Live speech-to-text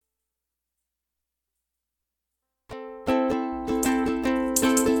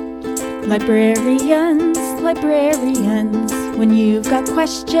Librarians, librarians, when you've got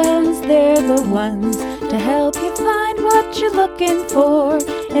questions, they're the ones to help you find what you're looking for,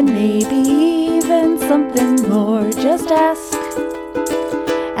 and maybe even something more. Just ask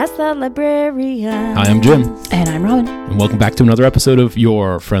that librarian. Hi, I'm Jim. And I'm Robin. And welcome back to another episode of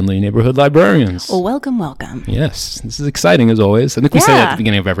Your Friendly Neighborhood Librarians. Well, welcome. Yes, this is exciting as always. I think we say that at the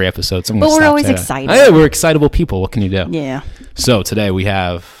beginning of every episode. So but we're always excited. Oh, yeah, we're excitable people. What can you do? Yeah. So today we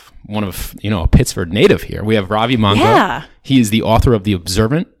have one of, a Pittsford native here. We have Ravi Mangla. Yeah. He is the author of the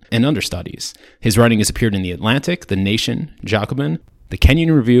Observant and Understudies. His writing has appeared in The Atlantic, The Nation, Jacobin, the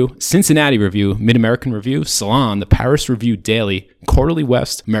Kenyon Review, Cincinnati Review, Mid-American Review, Salon, the Paris Review Daily, Quarterly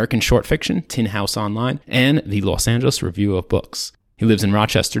West, American Short Fiction, Tin House Online, and the Los Angeles Review of Books. He lives in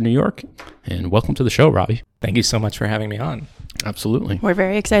Rochester, New York. And welcome to the show, Ravi. Thank you so much for having me on. Absolutely. We're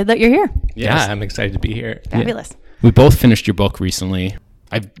very excited that you're here. Yes. Yeah, I'm excited to be here. Fabulous. Yeah. We both finished your book recently.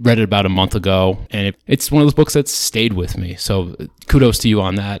 I read it about a month ago, and it's one of those books that's stayed with me. So kudos to you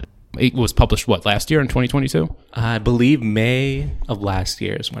on that. It was published, last year in 2022? I believe May of last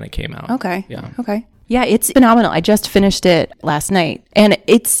year is when it came out. Okay. Yeah. Okay. Yeah, it's phenomenal. I just finished it last night, and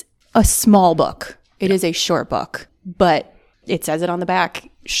it's a small book. It is a short book, but it says it on the back,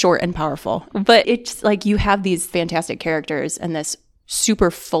 short and powerful. But it's like you have these fantastic characters and this super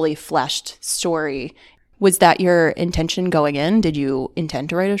fully fleshed story. Was that your intention going in? Did you intend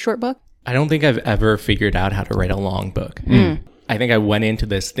to write a short book? I don't think I've ever figured out how to write a long book. I think I went into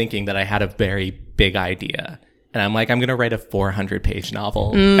this thinking that I had a very big idea. And I'm like, I'm going to write a 400-page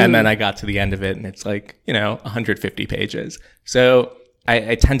novel. And then I got to the end of it and it's like, 150 pages. So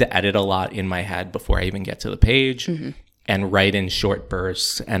I tend to edit a lot in my head before I even get to the page and write in short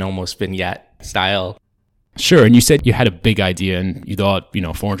bursts and almost vignette style. Sure. And you said you had a big idea and you thought,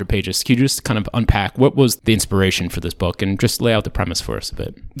 400 pages. Can you just kind of unpack what was the inspiration for this book and just lay out the premise for us a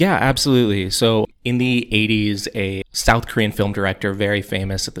bit? Yeah, absolutely. So in the 80s, a South Korean film director, very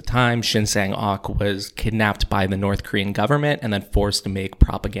famous at the time, Shin Sang-ok, was kidnapped by the North Korean government and then forced to make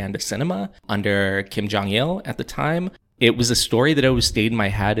propaganda cinema under Kim Jong-il at the time. It was a story that always stayed in my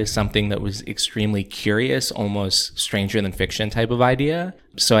head as something that was extremely curious, almost stranger than fiction type of idea.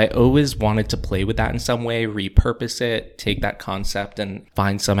 So I always wanted to play with that in some way, repurpose it, take that concept and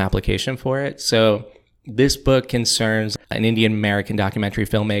find some application for it. So this book concerns an Indian American documentary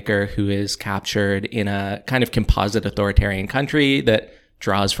filmmaker who is captured in a kind of composite authoritarian country that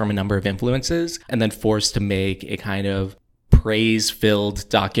draws from a number of influences and then forced to make a kind of praise-filled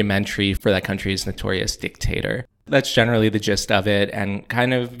documentary for that country's notorious dictator. That's generally the gist of it and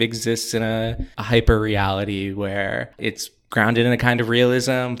kind of exists in a hyper reality where it's grounded in a kind of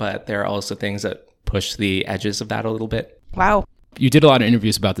realism, but there are also things that push the edges of that a little bit. Wow. You did a lot of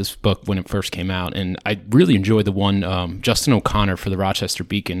interviews about this book when it first came out, and I really enjoyed the one, Justin O'Connor for the Rochester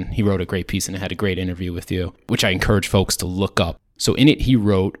Beacon. He wrote a great piece and it had a great interview with you, which I encourage folks to look up. So in it, he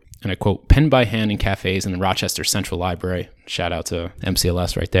wrote, and I quote, "Pen by hand in cafes in the Rochester Central Library." Shout out to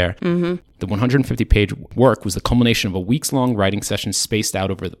MCLS right there. The 150-page work was the culmination of a weeks-long writing session spaced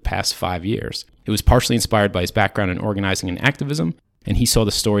out over the past 5 years. It was partially inspired by his background in organizing and activism, and he saw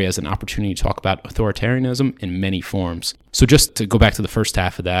the story as an opportunity to talk about authoritarianism in many forms. So just to go back to the first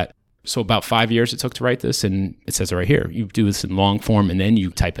half of that, so about 5 years it took to write this, and it says right here, you do this in long form and then you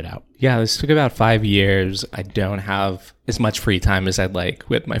type it out. Yeah, this took about 5 years. I don't have as much free time as I'd like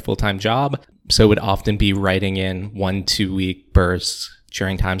with my full-time job, so it would often be writing in 1-2 week bursts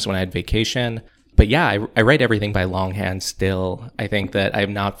during times when I had vacation. But yeah, I write everything by longhand still. I think that I have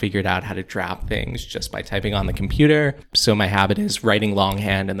not figured out how to draft things just by typing on the computer. So my habit is writing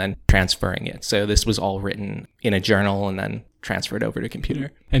longhand and then transferring it. So this was all written in a journal and then transferred over to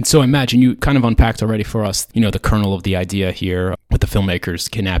computer. And so I imagine you kind of unpacked already for us, the kernel of the idea here with the filmmakers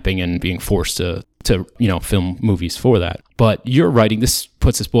kidnapping and being forced to film movies for that. But you're writing, this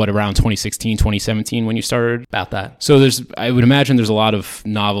puts us around 2016, 2017 when you started? About that. So I would imagine there's a lot of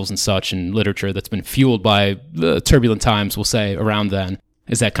novels and such and literature that's been fueled by the turbulent times, we'll say, around then.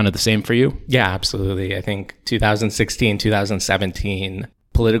 Is that kind of the same for you? Yeah, absolutely. I think 2016, 2017,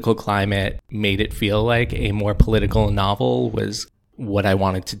 political climate made it feel like a more political novel was what I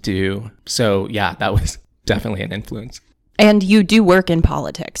wanted to do. So yeah, that was definitely an influence. And you do work in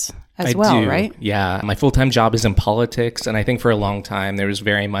politics as well, right? Yeah. My full-time job is in politics. And I think for a long time, there was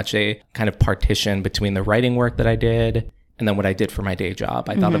very much a kind of partition between the writing work that I did and then what I did for my day job.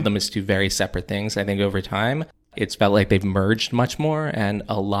 I thought of them as two very separate things. I think over time, it's felt like they've merged much more and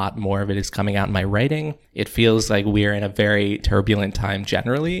a lot more of it is coming out in my writing. It feels like we're in a very turbulent time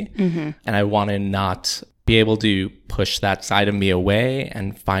generally. And I want to not be able to push that side of me away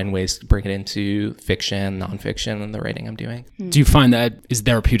and find ways to bring it into fiction, nonfiction, and the writing I'm doing. Do you find that is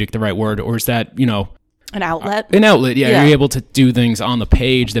therapeutic the right word, or is that, An outlet? An outlet, yeah. You're able to do things on the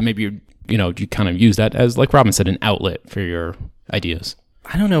page that maybe you kind of use that as, like Robin said, an outlet for your ideas.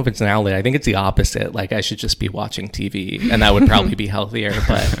 I don't know if it's an outlet. I think it's the opposite. Like, I should just be watching TV, and that would probably be healthier.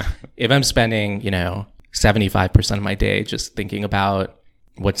 But if I'm spending, 75% of my day just thinking about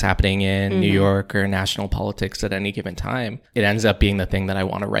what's happening in New York or national politics at any given time, it ends up being the thing that I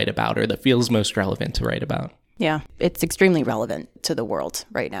want to write about or that feels most relevant to write about. Yeah, it's extremely relevant to the world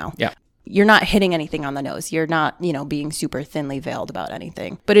right now. Yeah. You're not hitting anything on the nose. You're not, being super thinly veiled about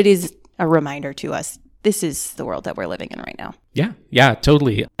anything. But it is a reminder to us, this is the world that we're living in right now. Yeah,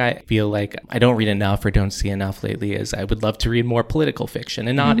 totally. I feel like I don't read enough or don't see enough lately, as I would love to read more political fiction,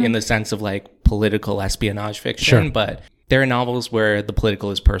 and not in the sense of like political espionage fiction, but there are novels where the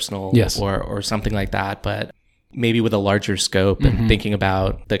political is personal, or something like that, but maybe with a larger scope and thinking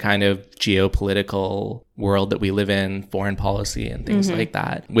about the kind of geopolitical world that we live in, foreign policy and things like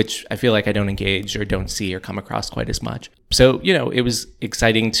that, which I feel like I don't engage or don't see or come across quite as much. So, it was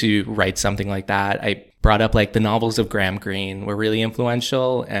exciting to write something like that. I brought up like the novels of Graham Greene were really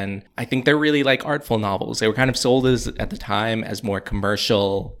influential, and I think they're really like artful novels. They were kind of sold as at the time as more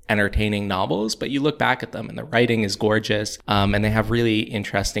commercial, entertaining novels, but you look back at them and the writing is gorgeous, and they have really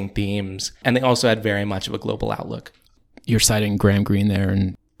interesting themes, and they also had very much of a global outlook. You're citing Graham Greene there,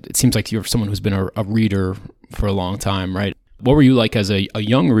 and it seems like you're someone who's been a reader for a long time, right? What were you like as a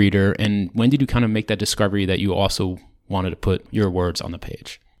young reader, and when did you kind of make that discovery that you also wanted to put your words on the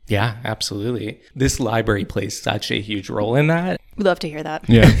page? Yeah, absolutely. This library plays such a huge role in that. We'd love to hear that.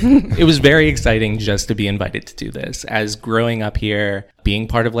 Yeah. It was very exciting just to be invited to do this. As growing up here, being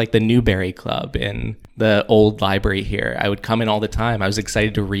part of like the Newberry Club in the old library here, I would come in all the time. I was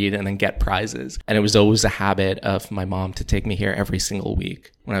excited to read and then get prizes. And it was always a habit of my mom to take me here every single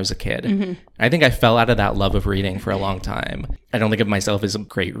week when I was a kid. I think I fell out of that love of reading for a long time. I don't think of myself as a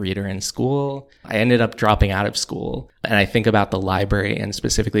great reader in school. I ended up dropping out of school. And I think about the library, and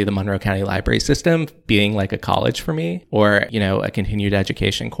specifically the Monroe County Library System, being like a college for me, or, a continued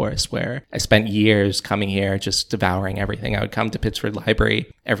education course where I spent years coming here just devouring everything. I would come to Pittsford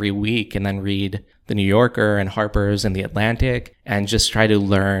Library every week and then read the New Yorker and Harper's and the Atlantic and just try to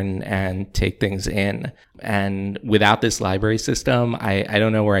learn and take things in. And without this library system, I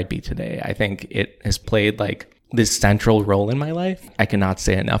don't know where I'd be today. I think it has played like this central role in my life. I cannot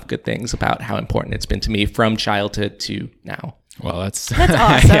say enough good things about how important it's been to me from childhood to now. Well, that's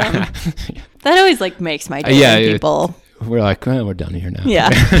awesome. That always like makes my day when people... We're like, we're done here now. Yeah.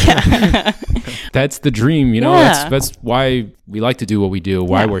 That's the dream, That's why we like to do what we do,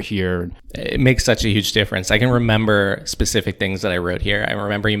 why we're here. It makes such a huge difference. I can remember specific things that I wrote here. I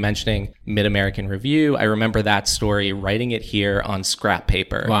remember you mentioning Mid-American Review. I remember that story, writing it here on scrap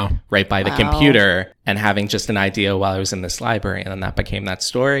paper, right by the computer, and having just an idea while I was in this library. And then that became that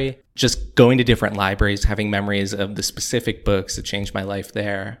story. Just going to different libraries, having memories of the specific books that changed my life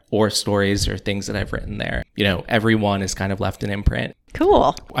there, or stories or things that I've written there. Everyone has kind of left an imprint.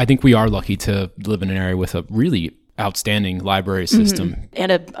 Cool. I think we are lucky to live in an area with a really outstanding library system.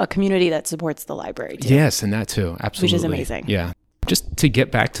 And a community that supports the library too. Yes, and that too. Absolutely. Which is amazing. Yeah. Just to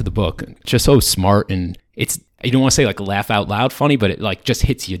get back to the book, just so smart, and it's, you don't want to say like laugh out loud funny, but it like just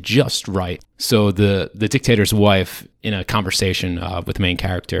hits you just right. So the dictator's wife, in a conversation with the main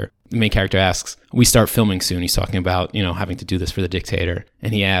character asks, we start filming soon. He's talking about, having to do this for the dictator.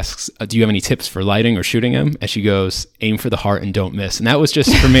 And he asks, do you have any tips for lighting or shooting him? And she goes, aim for the heart and don't miss. And that was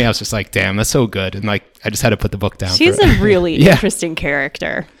just, for me, I was just like, damn, that's so good. And like, I just had to put the book down. She's a really interesting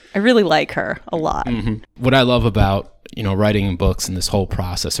character. I really like her a lot. What I love about, writing books and this whole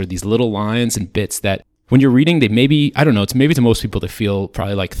process are these little lines and bits that when you're reading, they maybe, I don't know, it's maybe to most people they feel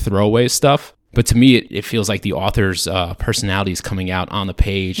probably like throwaway stuff. But to me, it feels like the author's personality is coming out on the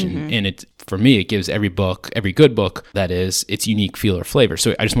page. And it, for me, it gives every good book, that is, its unique feel or flavor.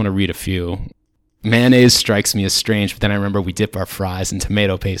 So I just want to read a few. Mayonnaise strikes me as strange, but then I remember we dip our fries in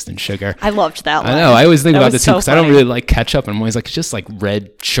tomato paste and sugar. I loved that one. I know. I always think about it too, because I don't really like ketchup. And I'm always like, it's just like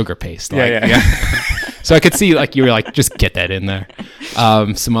red sugar paste. Like, yeah. So I could see like you were like, just get that in there.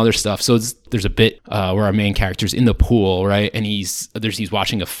 Some other stuff. So there's a bit where our main character's in the pool, right? And he's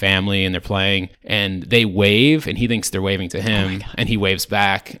watching a family and they're playing and they wave and he thinks they're waving to him and he waves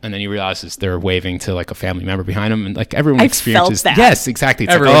back and then he realizes they're waving to like a family member behind him and like everyone experiences that. Yes, exactly.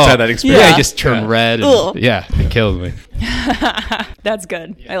 It's Everyone's had that experience. Yeah, you just turn red. And, it kills me. That's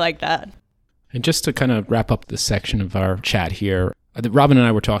good. I like that. And just to kind of wrap up this section of our chat here, Robin and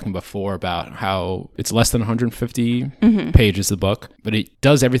I were talking before about how it's less than 150 pages, the book, but it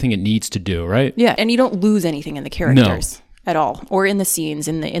does everything it needs to do, right? Yeah, and you don't lose anything in the characters at all, or in the scenes,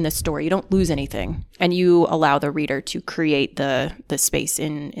 in the story. You don't lose anything, and you allow the reader to create the space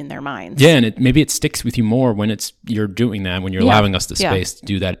in their minds. Yeah, and maybe it sticks with you more when you're doing that, when you're allowing us the space to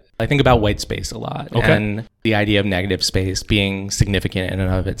do that. I think about white space a lot, and the idea of negative space being significant in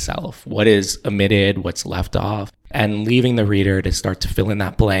and of itself. What is omitted, what's left off, and leaving the reader to start to fill in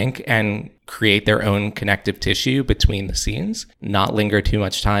that blank and create their own connective tissue between the scenes, not linger too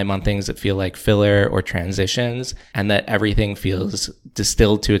much time on things that feel like filler or transitions, and that everything feels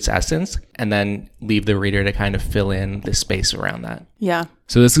distilled to its essence, and then leave the reader to kind of fill in the space around that. Yeah.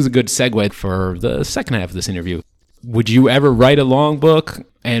 So this is a good segue for the second half of this interview. Would you ever write a long book?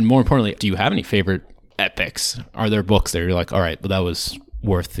 And more importantly, do you have any favorite epics? Are there books that you're like, all right, well, that was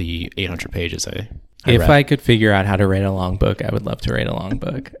worth the 800 pages If I could figure out how to write a long book, I would love to write a long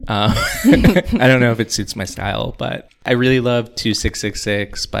book. I don't know if it suits my style, but I really love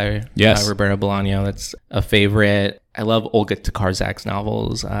 2666 by Roberto Bolaño. That's a favorite. I love Olga Tokarzak's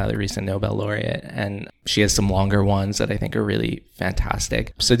novels, the recent Nobel laureate, and she has some longer ones that I think are really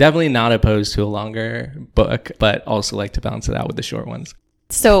fantastic. So definitely not opposed to a longer book, but also like to balance it out with the short ones.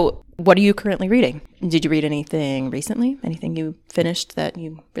 So what are you currently reading? Did you read anything recently? Anything you finished that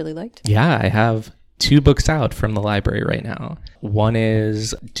you really liked? Yeah, I have 2 books out from the library right now. One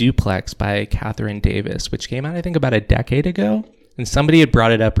is Duplex by Catherine Davis, which came out, I think, about a decade ago. And somebody had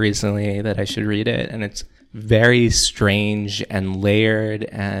brought it up recently that I should read it. And it's very strange and layered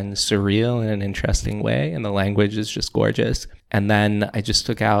and surreal in an interesting way. And the language is just gorgeous. And then I just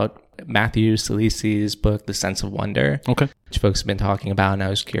took out Matthew Salisi's book, The Sense of Wonder, which folks have been talking about, and I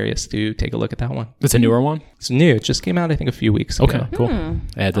was curious to take a look at that one. It's a newer one? It's new. It just came out, I think, a few weeks ago. Okay, cool.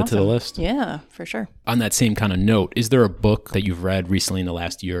 Add that to the list. Yeah, for sure. On that same kind of note, is there a book that you've read recently in the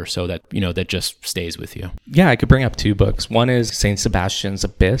last year or so that, that just stays with you? Yeah, I could bring up 2 books. One is St. Sebastian's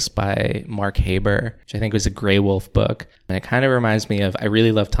Abyss by Mark Haber, which I think was a Grey Wolf book. And it kind of reminds me of, I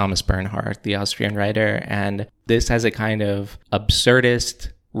really love Thomas Bernhardt, the Austrian writer, and this has a kind of absurdist,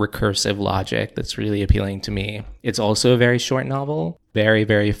 recursive logic that's really appealing to me. It's also a very short novel, very,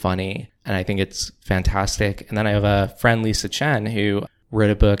 very funny, and I think it's fantastic. And then I have a friend, Lisa Chen, who wrote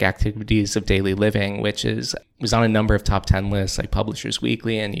a book, Activities of Daily Living, which was on a number of top 10 lists like Publishers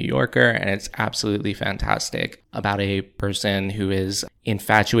Weekly and New Yorker, and it's absolutely fantastic about a person who is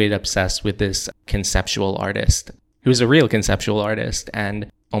infatuated, obsessed with this conceptual artist, who's a real conceptual artist,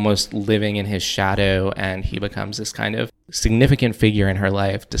 and almost living in his shadow, and he becomes this kind of significant figure in her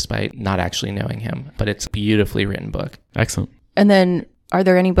life despite not actually knowing him. But it's a beautifully written book. Excellent. And then are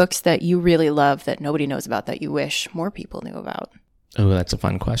there any books that you really love that nobody knows about that you wish more people knew about? Oh, that's a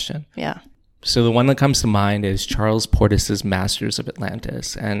fun question. Yeah. So the one that comes to mind is Charles Portis's Masters of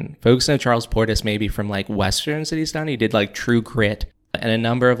Atlantis. And folks know Charles Portis maybe from like Westerns that he's done. He did like True Grit and a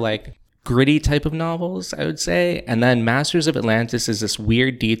number of like gritty type of novels, I would say. And then Masters of Atlantis is this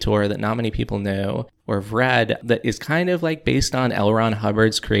weird detour that not many people know or have read that is kind of like based on L. Ron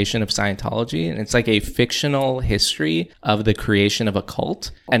Hubbard's creation of Scientology. And it's like a fictional history of the creation of a cult.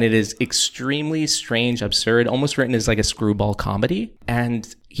 And it is extremely strange, absurd, almost written as like a screwball comedy.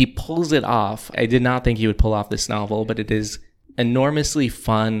 And he pulls it off. I did not think he would pull off this novel, but it is enormously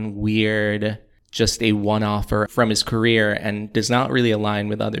fun, weird, just a one-offer from his career, and does not really align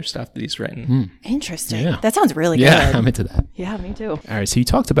with other stuff that he's written. Interesting. Yeah. That sounds really good. Yeah, I'm into that. Yeah, me too. All right, so you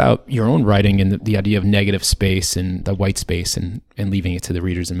talked about your own writing and the idea of negative space and the white space and leaving it to the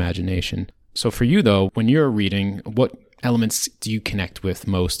reader's imagination. So for you, though, when you're reading, what elements do you connect with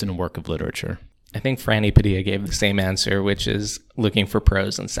most in a work of literature? I think Franny Padilla gave the same answer, which is looking for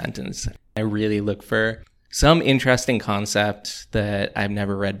prose and sentence. I really look for some interesting concept that I've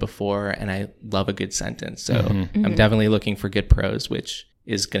never read before, and I love a good sentence. So I'm definitely looking for good prose, which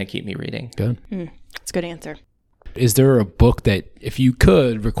is going to keep me reading. Good. That's a good answer. Is there a book that, if you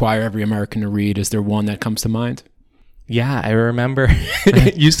could require every American to read, is there one that comes to mind? Yeah, I remember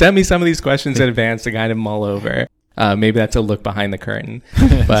you sent me some of these questions in advance to kind of mull over. Maybe that's a look behind the curtain.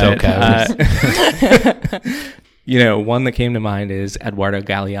 But, it's okay. One that came to mind is Eduardo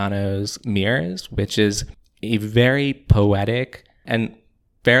Galeano's Mirrors, which is a very poetic and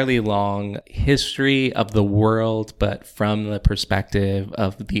fairly long history of the world, but from the perspective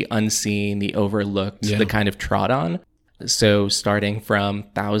of the unseen, the overlooked, the kind of trod on. So starting from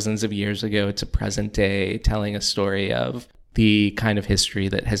thousands of years ago to present day, telling a story of the kind of history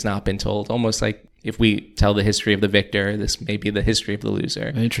that has not been told, almost like if we tell the history of the victor, this may be the history of the loser.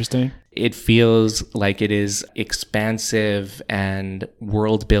 Interesting. It feels like it is expansive and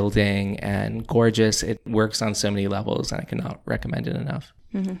world building and gorgeous. It works on so many levels, and I cannot recommend it enough.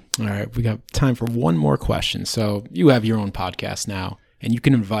 All right, we got time for one more question. So you have your own podcast now, and you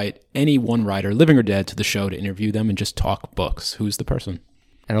can invite any one writer, living or dead, to the show to interview them and just talk books. Who's the person?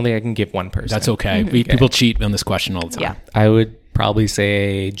 I don't think I can give one person. That's okay. People cheat on this question all the time. Yeah. I would probably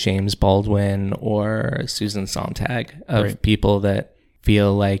say James Baldwin or Susan Sontag, of people that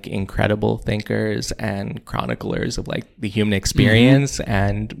feel like incredible thinkers and chroniclers of like the human experience,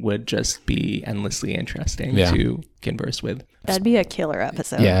 and would just be endlessly interesting to converse with. That'd be a killer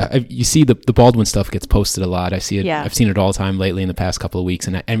episode. Yeah, you see the Baldwin stuff gets posted a lot. I see it. Yeah. I've seen it all the time lately in the past couple of weeks,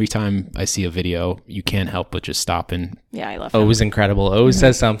 and every time I see a video, you can't help but just stop and. Yeah, I love it. it. Always incredible. Always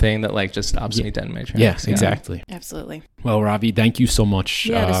says something that like just stops me dead in my tracks. Yeah, exactly. Absolutely. Well, Ravi, thank you so much.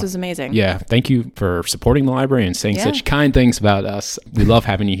 Yeah, this was amazing. Yeah, thank you for supporting the library and saying such kind things about us. We love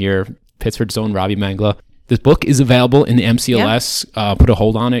having you here. Pittsford's own Ravi Mangla. This book is available in the MCLS. Put a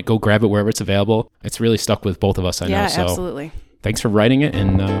hold on it. Go grab it wherever it's available. It's really stuck with both of us, I know. So absolutely. Thanks for writing it,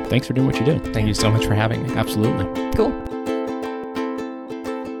 and thanks for doing what you do. Thank you so much for having me. Absolutely. Cool.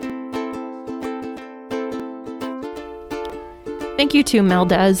 Thank you to Mel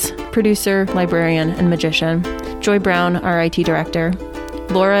Dez, producer, librarian, and magician, Joy Brown, our IT director,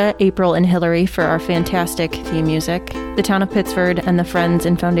 Laura, April, and Hillary for our fantastic theme music, the town of Pittsford, and the Friends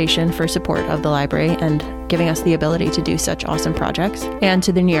and Foundation for support of the library and giving us the ability to do such awesome projects, and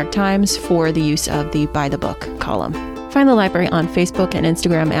to the New York Times for the use of the By the Book column. Find the library on Facebook and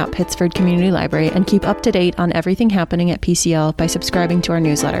Instagram at Pittsford Community Library, and keep up to date on everything happening at PCL by subscribing to our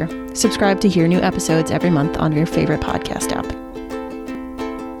newsletter. Subscribe to hear new episodes every month on your favorite podcast app.